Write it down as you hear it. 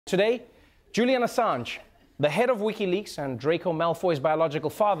Today, Julian Assange, the head of WikiLeaks and Draco Malfoy's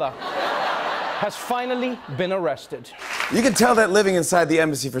biological father, has finally been arrested. You can tell that living inside the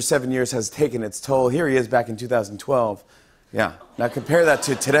embassy for 7 years has taken its toll. Here he is back in 2012. Yeah, now compare that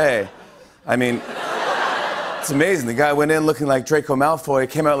to today. I mean, it's amazing. The guy went in looking like Draco Malfoy,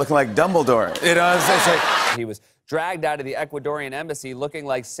 came out looking like Dumbledore. You know, it's like... He was dragged out of the Ecuadorian embassy looking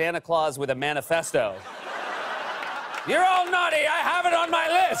like Santa Claus with a manifesto. You're all naughty. I have it on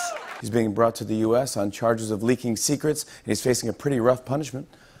my list. He's being brought to the U.S. on charges of leaking secrets, and he's facing a pretty rough punishment.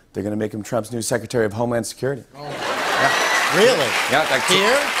 They're going to make him Trump's new Secretary of Homeland Security. Oh. Yeah. Really? Yeah, like here?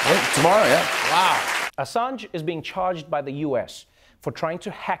 Yeah, tomorrow, yeah. Wow. Assange is being charged by the U.S. for trying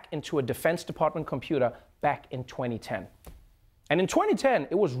to hack into a Defense Department computer back in 2010. And in 2010,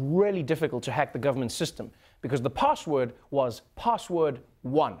 it was really difficult to hack the government system because the password was password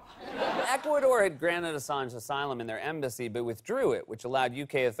 1. Ecuador had granted Assange asylum in their embassy, but withdrew it, which allowed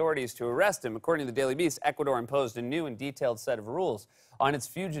UK authorities to arrest him. According to the Daily Beast, Ecuador imposed a new and detailed set of rules on its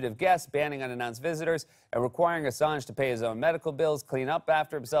fugitive guests, banning unannounced visitors and requiring Assange to pay his own medical bills, clean up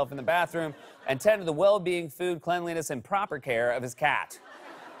after himself in the bathroom, and tend to the well-being, food, cleanliness, and proper care of his cat.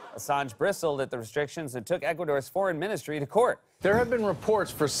 Assange bristled at the restrictions and took Ecuador's foreign ministry to court. There have been reports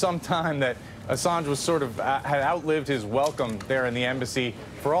for some time that Assange was had outlived his welcome there in the embassy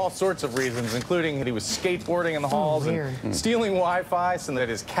for all sorts of reasons, including that he was skateboarding in the halls and stealing Wi-Fi, and that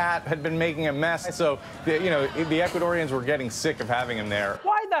his cat had been making a mess. So, the Ecuadorians were getting sick of having him there.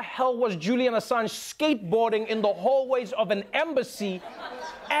 Why the hell was Julian Assange skateboarding in the hallways of an embassy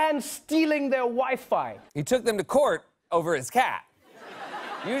and stealing their Wi-Fi? He took them to court over his cat.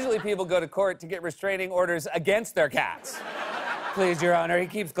 Usually people go to court to get restraining orders against their cats. Please, Your Honor, he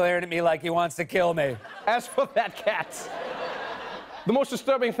keeps glaring at me like he wants to kill me. As for that cat, the most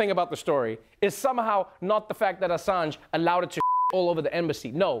disturbing thing about the story is somehow not the fact that Assange allowed it to all over the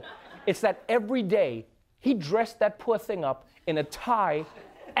embassy. No, it's that every day he dressed that poor thing up in a tie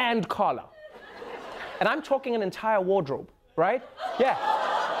and collar. And I'm talking an entire wardrobe, right? Yeah.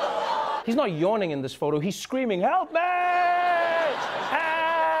 He's not yawning in this photo. He's screaming, "Help me!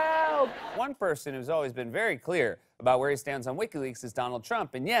 Help!" One person who's always been very clear about where he stands on WikiLeaks is Donald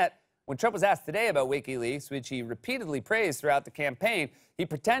Trump. And yet, when Trump was asked today about WikiLeaks, which he repeatedly praised throughout the campaign, he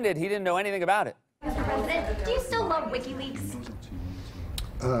pretended he didn't know anything about it. Mr. President, do you still love WikiLeaks?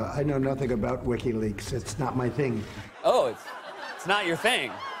 I know nothing about WikiLeaks. It's not my thing. Oh, it's not your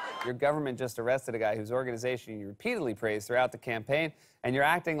thing. Your government just arrested a guy whose organization you repeatedly praised throughout the campaign, and you're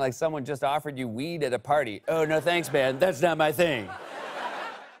acting like someone just offered you weed at a party. Oh, no thanks, man. That's not my thing.